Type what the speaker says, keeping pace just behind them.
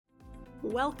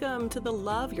Welcome to the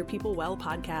Love Your People Well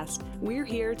podcast. We're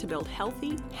here to build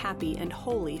healthy, happy, and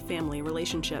holy family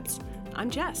relationships.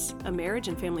 I'm Jess, a marriage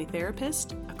and family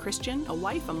therapist, a Christian, a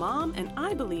wife, a mom, and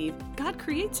I believe God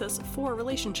creates us for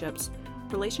relationships.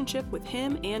 Relationship with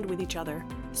Him and with each other.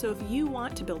 So if you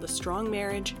want to build a strong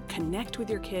marriage, connect with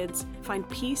your kids, find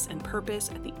peace and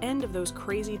purpose at the end of those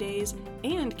crazy days,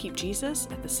 and keep Jesus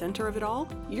at the center of it all,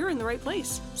 you're in the right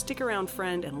place. Stick around,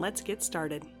 friend, and let's get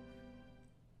started.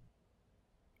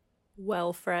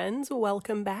 Well, friends,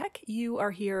 welcome back. You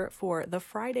are here for the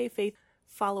Friday Faith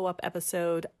follow-up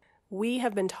episode. We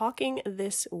have been talking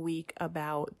this week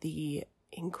about the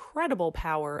incredible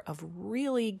power of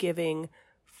really giving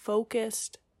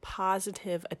focused,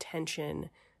 positive attention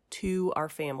to our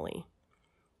family.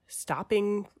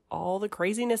 Stopping all the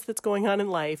craziness that's going on in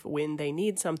life when they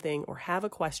need something or have a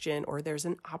question or there's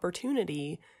an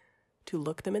opportunity to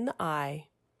look them in the eye,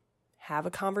 have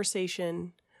a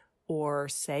conversation, or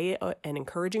say an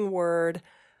encouraging word,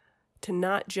 to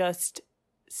not just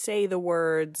say the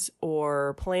words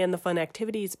or plan the fun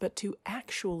activities, but to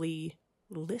actually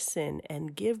listen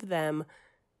and give them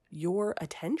your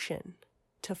attention,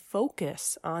 to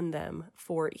focus on them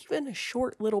for even a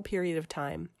short little period of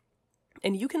time.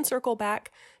 And you can circle back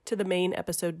to the main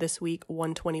episode this week,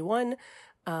 121,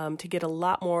 to get a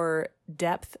lot more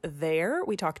depth there.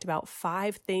 We talked about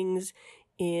 5 things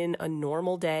in a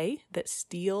normal day that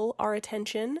steal our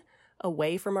attention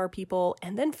away from our people,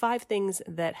 and then 5 things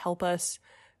that help us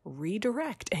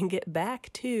redirect and get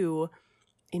back to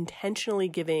intentionally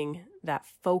giving that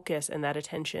focus and that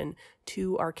attention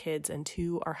to our kids and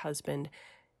to our husband.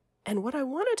 And what I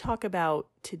want to talk about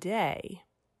today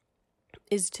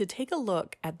is to take a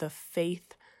look at the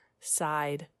faith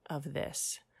side of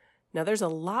this. Now, there's a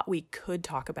lot we could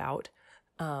talk about,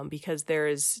 because there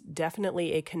is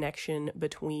definitely a connection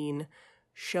between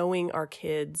showing our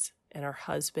kids and our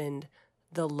husband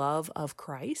the love of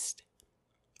Christ.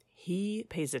 He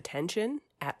pays attention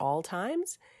at all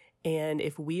times. And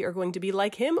if we are going to be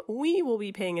like Him, we will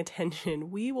be paying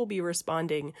attention. We will be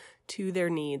responding to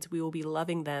their needs. We will be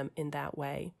loving them in that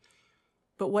way.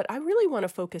 But what I really want to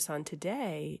focus on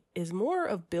today is more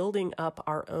of building up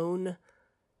our own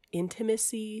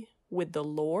intimacy with the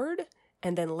Lord,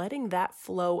 and then letting that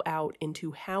flow out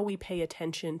into how we pay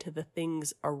attention to the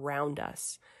things around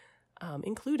us,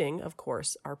 including, of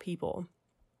course, our people.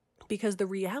 Because the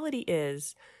reality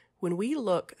is, when we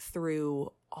look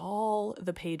through all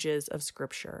the pages of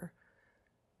Scripture,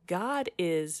 God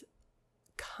is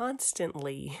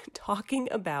constantly talking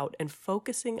about and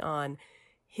focusing on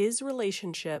His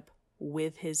relationship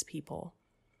with His people.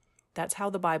 That's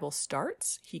how the Bible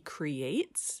starts. He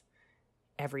creates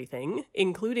everything,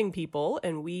 including people,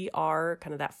 and we are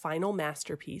kind of that final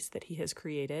masterpiece that He has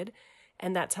created.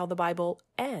 And that's how the Bible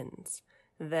ends,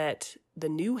 that the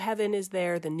new heaven is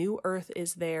there, the new earth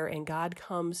is there, and God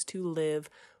comes to live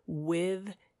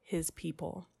with His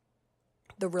people.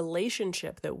 The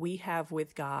relationship that we have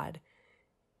with God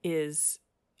is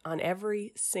on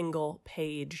every single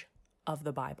page of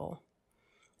the Bible.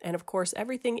 And of course,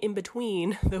 everything in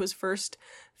between those first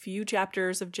few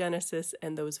chapters of Genesis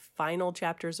and those final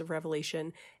chapters of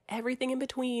Revelation, everything in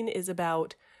between is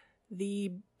about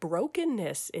the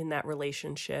brokenness in that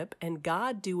relationship and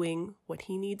God doing what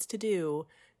He needs to do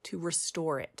to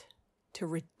restore it, to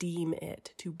redeem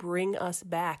it, to bring us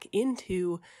back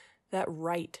into that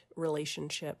right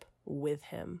relationship with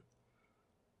Him.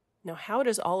 Now, how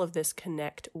does all of this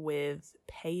connect with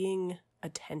paying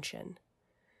attention?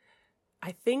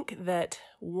 I think that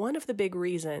one of the big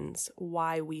reasons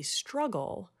why we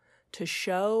struggle to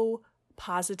show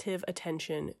positive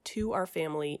attention to our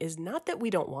family is not that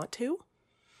we don't want to.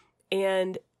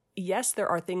 And yes, there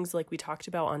are things like we talked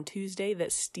about on Tuesday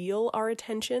that steal our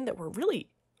attention that we're really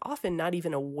often not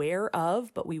even aware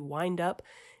of, but we wind up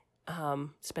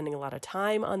spending a lot of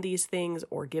time on these things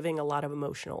or giving a lot of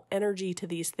emotional energy to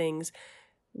these things,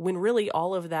 when really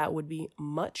all of that would be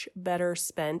much better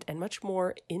spent and much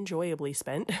more enjoyably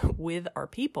spent with our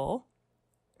people.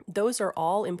 Those are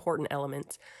all important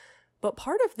elements. But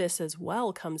part of this as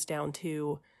well comes down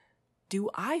to, do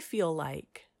I feel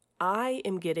like I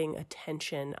am getting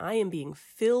attention, I am being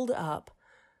filled up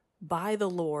by the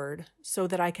Lord so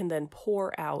that I can then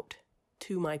pour out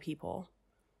to my people?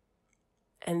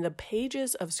 And the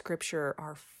pages of Scripture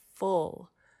are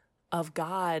full of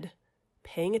God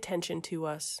paying attention to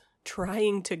us,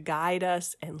 trying to guide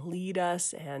us and lead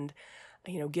us and,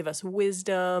 give us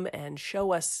wisdom and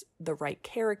show us the right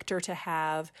character to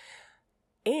have,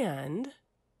 and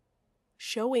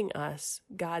showing us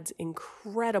God's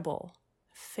incredible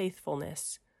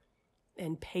faithfulness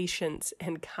and patience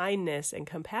and kindness and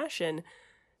compassion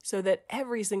so that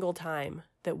every single time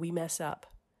that we mess up,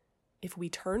 if we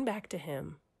turn back to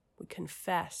Him, we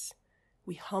confess,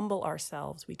 we humble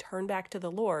ourselves, we turn back to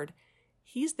the Lord,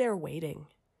 He's there waiting.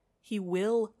 He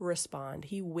will respond.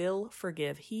 He will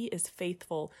forgive. He is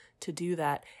faithful to do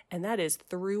that. And that is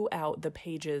throughout the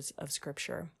pages of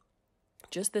Scripture.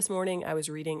 Just this morning, I was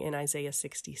reading in Isaiah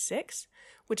 66,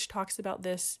 which talks about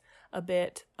this a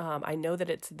bit. I know that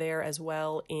it's there as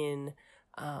well in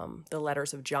the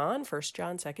letters of John, 1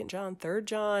 John, 2 John, 3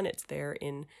 John. It's there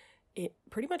in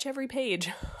pretty much every page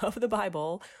of the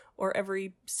Bible, or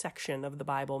every section of the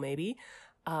Bible maybe,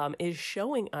 is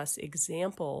showing us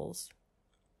examples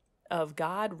of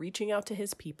God reaching out to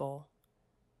His people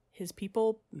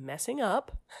messing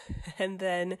up, and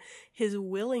then His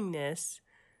willingness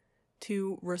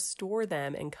to restore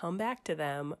them and come back to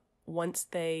them once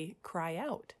they cry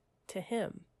out to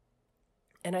Him.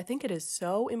 And I think it is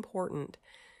so important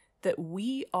that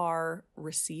we are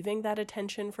receiving that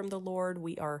attention from the Lord.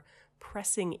 We are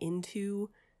pressing into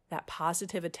that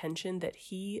positive attention that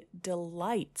He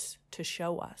delights to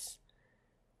show us,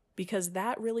 because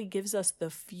that really gives us the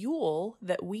fuel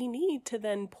that we need to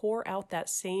then pour out that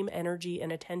same energy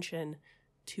and attention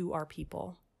to our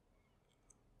people.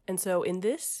 And so in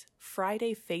this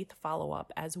Friday Faith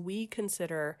Follow-Up, as we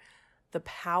consider the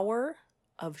power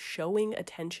of showing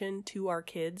attention to our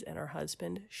kids and our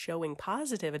husband, showing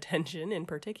positive attention in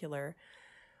particular,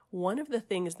 one of the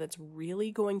things that's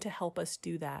really going to help us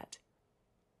do that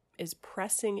is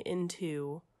pressing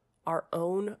into our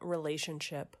own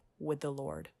relationship with the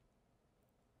Lord.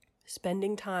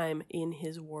 Spending time in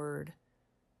His Word,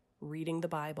 reading the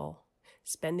Bible,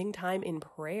 spending time in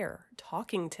prayer,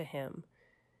 talking to Him.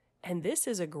 And this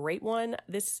is a great one.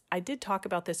 I did talk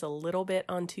about this a little bit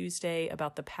on Tuesday,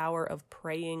 about the power of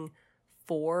praying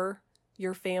for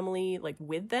your family, like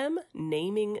with them,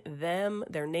 naming them,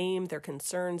 their name, their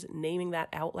concerns, naming that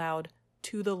out loud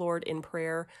to the Lord in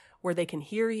prayer, where they can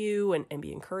hear you and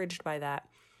be encouraged by that.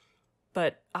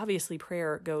 But obviously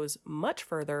prayer goes much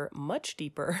further, much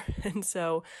deeper.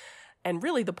 And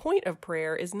really the point of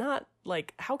prayer is not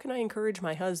like, how can I encourage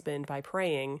my husband by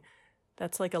praying?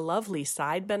 That's like a lovely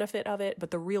side benefit of it.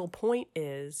 But the real point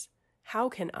is, how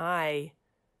can I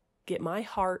get my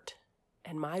heart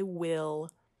and my will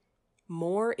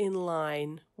more in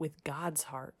line with God's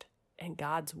heart and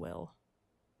God's will?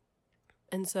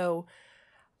 And so,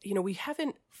 we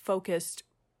haven't focused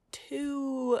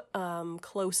too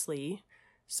closely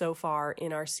so far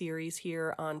in our series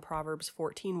here on Proverbs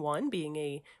 14:1, being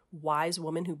a wise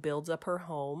woman who builds up her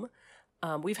home.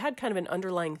 We've had kind of an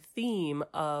underlying theme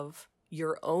of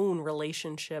your own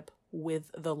relationship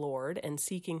with the Lord and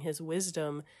seeking His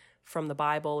wisdom from the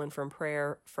Bible and from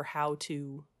prayer for how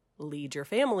to lead your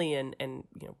family and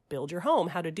build your home,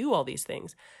 how to do all these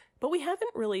things. But we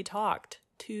haven't really talked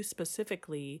too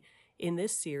specifically in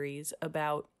this series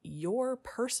about your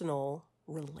personal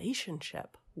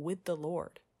relationship with the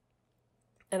Lord.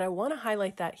 And I want to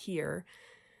highlight that here,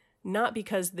 not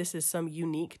because this is some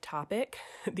unique topic,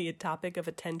 the topic of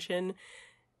attention.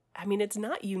 I mean, it's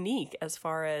not unique as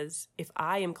far as if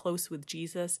I am close with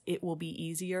Jesus, it will be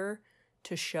easier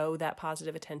to show that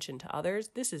positive attention to others.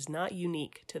 This is not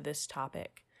unique to this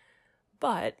topic.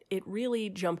 But it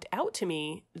really jumped out to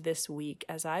me this week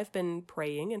as I've been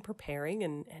praying and preparing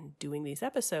and doing these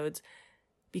episodes,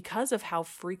 because of how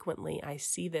frequently I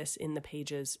see this in the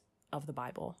pages of the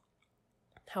Bible.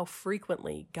 How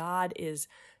frequently God is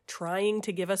trying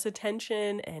to give us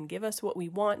attention and give us what we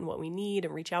want and what we need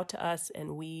and reach out to us,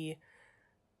 and we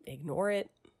ignore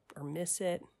it or miss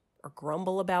it or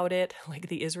grumble about it like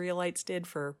the Israelites did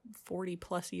for 40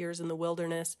 plus years in the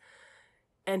wilderness.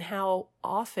 And how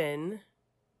often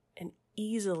and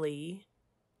easily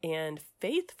and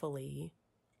faithfully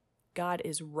God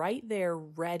is right there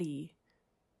ready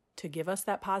to give us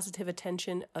that positive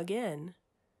attention again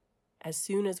as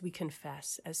soon as we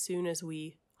confess, as soon as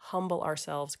we humble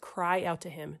ourselves, cry out to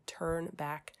Him, turn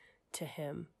back to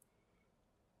Him.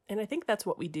 And I think that's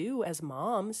what we do as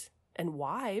moms and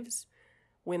wives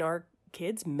when our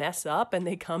kids mess up and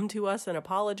they come to us and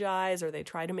apologize or they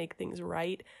try to make things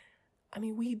right. I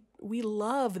mean, we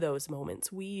love those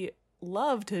moments. We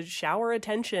love to shower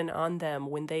attention on them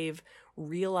when they've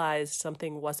realized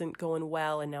something wasn't going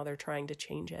well and now they're trying to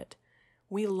change it.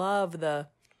 We love the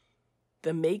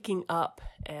making up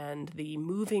and the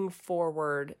moving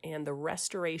forward and the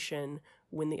restoration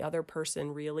when the other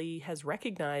person really has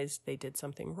recognized they did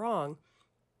something wrong.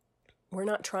 We're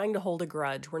not trying to hold a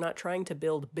grudge. We're not trying to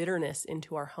build bitterness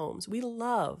into our homes. We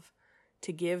love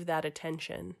to give that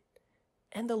attention,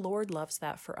 and the Lord loves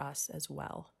that for us as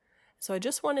well. So I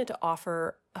just wanted to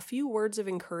offer a few words of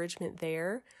encouragement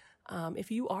there.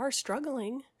 If you are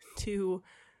struggling to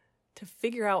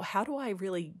figure out how do I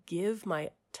really give my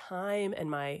time and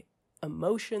my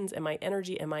emotions and my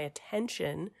energy and my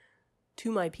attention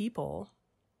to my people,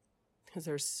 because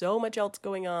there's so much else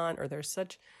going on, or there's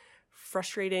such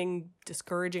frustrating,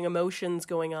 discouraging emotions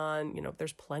going on.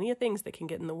 There's plenty of things that can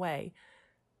get in the way.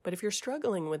 But if you're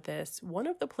struggling with this, one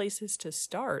of the places to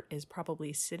start is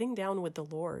probably sitting down with the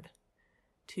Lord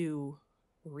to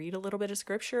read a little bit of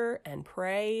scripture and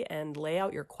pray and lay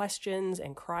out your questions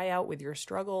and cry out with your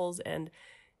struggles and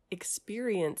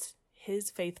experience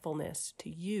His faithfulness to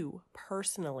you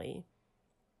personally.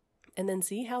 And then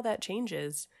see how that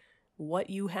changes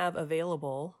what you have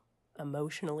available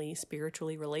emotionally,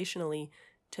 spiritually, relationally,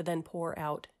 to then pour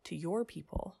out to your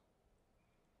people.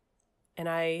 And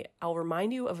I'll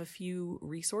remind you of a few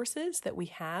resources that we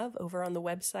have over on the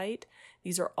website.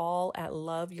 These are all at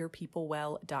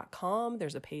loveyourpeoplewell.com.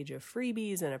 There's a page of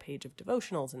freebies and a page of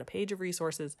devotionals and a page of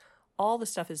resources. All the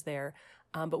stuff is there.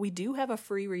 But we do have a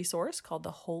free resource called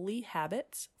the Holy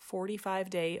Habits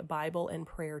 45-Day Bible and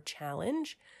Prayer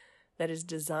Challenge that is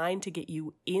designed to get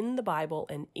you in the Bible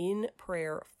and in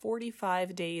prayer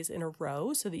 45 days in a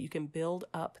row so that you can build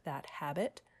up that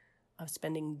habit of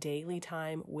spending daily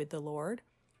time with the Lord.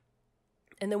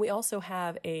 And then we also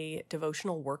have a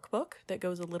devotional workbook that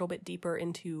goes a little bit deeper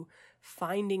into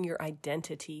finding your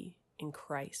identity in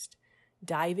Christ,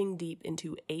 diving deep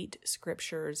into 8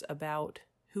 scriptures about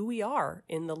who we are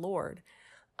in the Lord.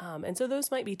 And so those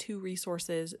might be 2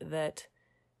 resources that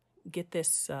get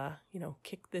this,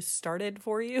 kick this started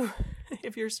for you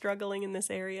if you're struggling in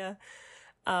this area.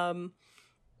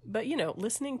 But,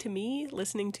 listening to me,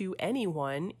 listening to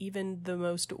anyone, even the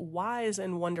most wise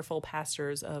and wonderful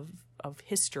pastors of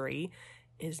history,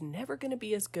 is never going to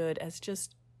be as good as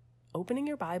just opening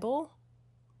your Bible,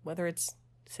 whether it's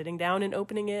sitting down and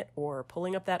opening it or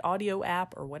pulling up that audio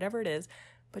app or whatever it is,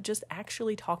 but just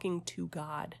actually talking to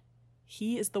God.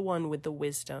 He is the one with the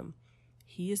wisdom.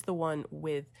 He is the one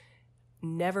with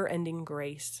never-ending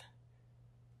grace,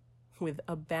 with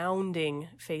abounding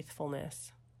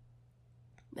faithfulness.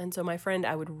 And so, my friend,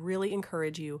 I would really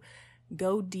encourage you,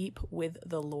 go deep with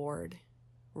the Lord.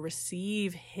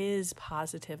 Receive His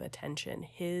positive attention,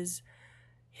 His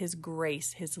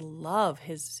grace, His love,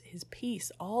 His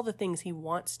peace, all the things He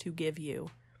wants to give you.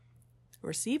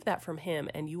 Receive that from Him,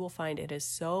 and you will find it is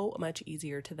so much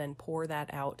easier to then pour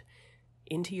that out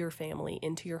into your family,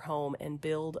 into your home, and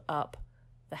build up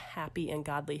the happy and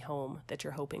godly home that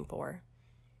you're hoping for.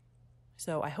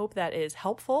 So I hope that is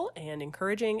helpful and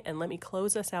encouraging, and let me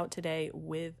close us out today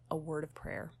with a word of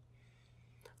prayer.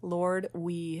 Lord,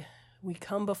 we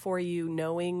come before you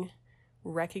knowing,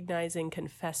 recognizing,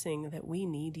 confessing that we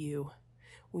need you.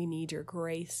 We need your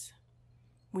grace.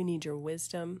 We need your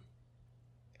wisdom.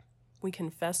 We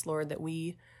confess, Lord, that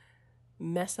we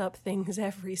mess up things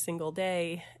every single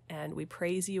day, and we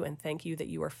praise you and thank you that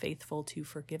you are faithful to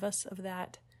forgive us of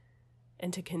that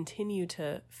and to continue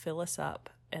to fill us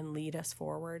up and lead us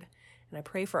forward. And I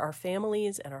pray for our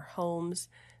families and our homes,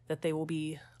 that they will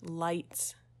be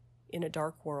lights in a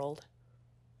dark world,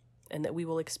 and that we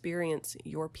will experience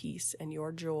your peace and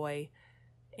your joy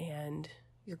and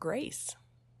your grace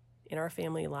in our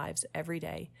family lives every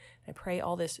day. I pray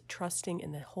all this trusting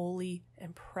in the holy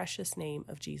and precious name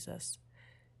of Jesus.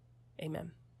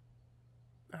 Amen.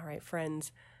 All right,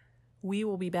 friends. We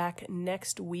will be back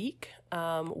next week.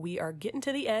 We are getting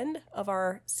to the end of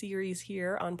our series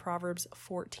here on Proverbs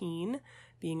 14,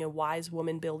 being a wise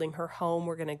woman building her home.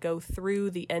 We're going to go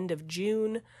through the end of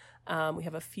June. We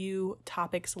have a few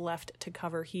topics left to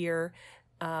cover here.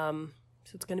 So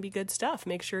it's going to be good stuff.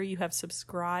 Make sure you have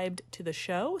subscribed to the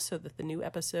show so that the new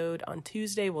episode on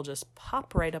Tuesday will just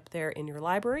pop right up there in your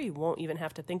library. You won't even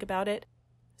have to think about it.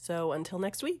 So until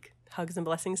next week, hugs and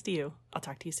blessings to you. I'll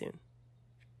talk to you soon.